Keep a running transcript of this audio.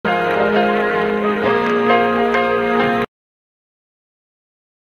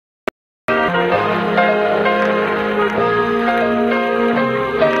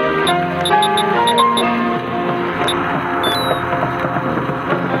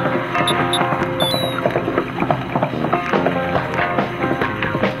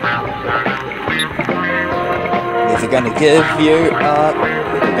they're gonna give you up,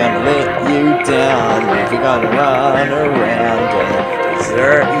 they're gonna let you down, if you're gonna run around and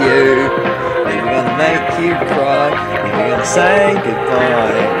desert you, if you're gonna make you cry, if you're gonna say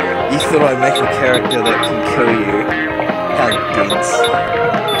goodbye. You thought I'd make a character that can kill you. How dense.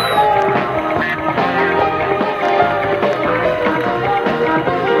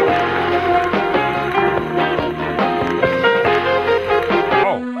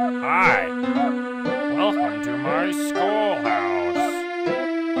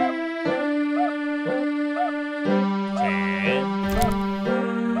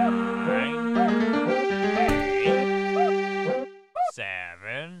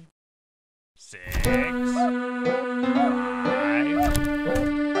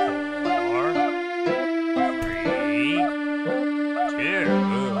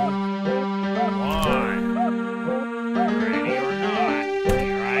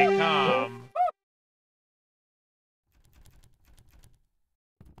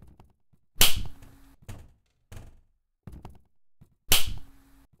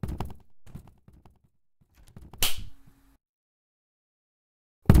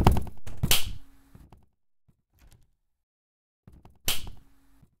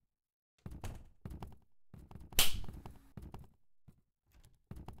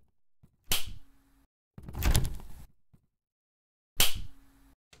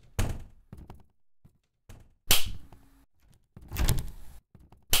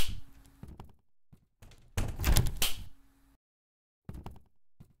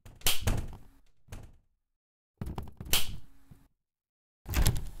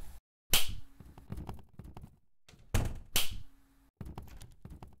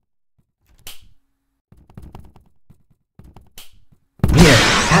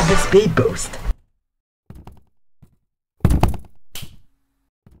 Have the speed boost.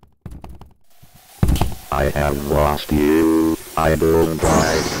 I have lost you. I don't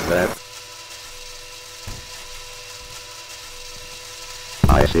like that.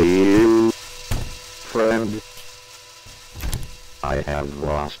 I see you, friend. I have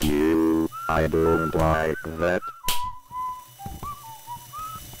lost you. I don't like that.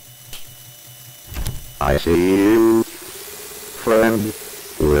 I see you, friend.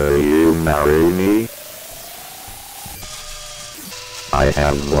 Will you marry me? I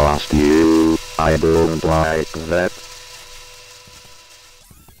have lost you. I don't like that.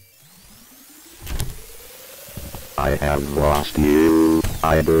 I have lost you.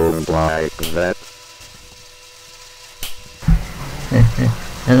 I don't like that.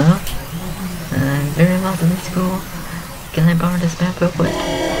 Hello? I'm very lost in this school. Can I borrow this map real quick?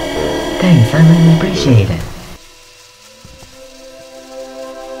 Thanks, I really appreciate it.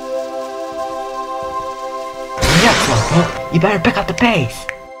 You better pick up the pace!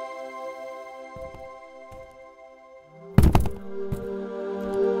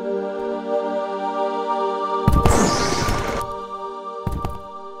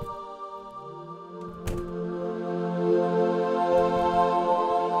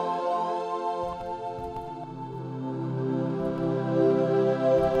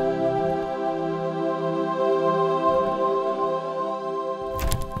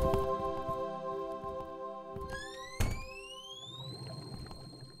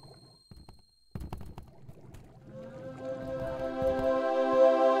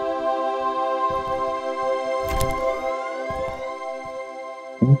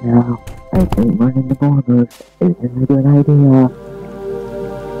 Now, I think running the borders isn't a good idea.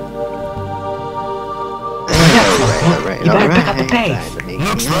 Alright, you better pick up the pace.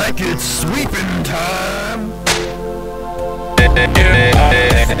 Looks like it's sweeping time.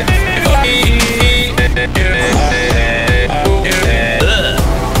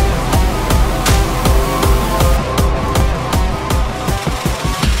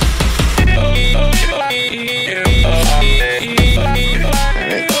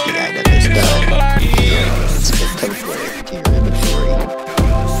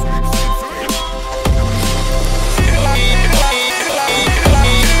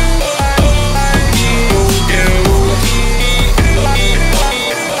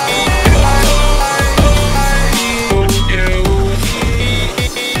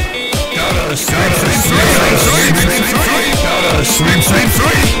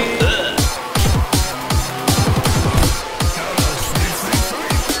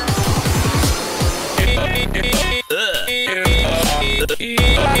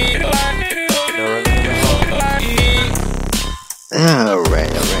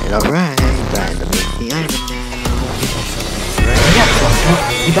 Alright, time to meet the island now.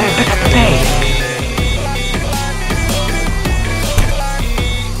 You better pick up the pace.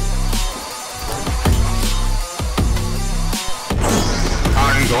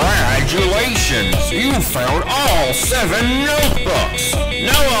 Congratulations! You found all 7 notebooks!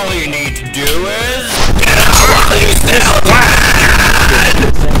 Now all you need to do is... Get out while you still can!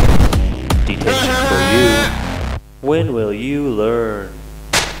 Detention for you. When will you learn?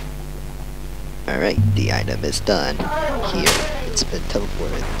 Alright, the item is done. Here, it's been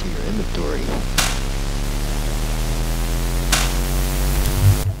teleported to your inventory.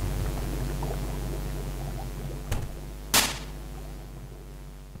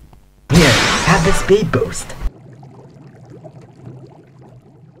 Here, have the speed boost.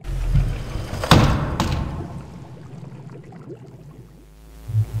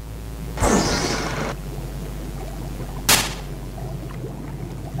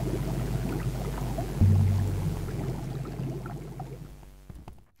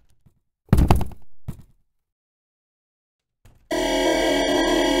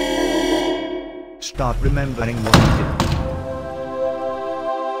 Start remembering what you did.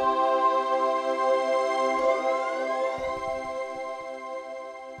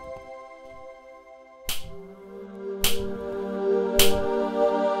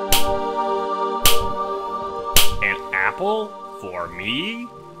 An apple? For me?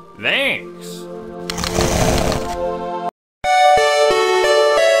 Thanks.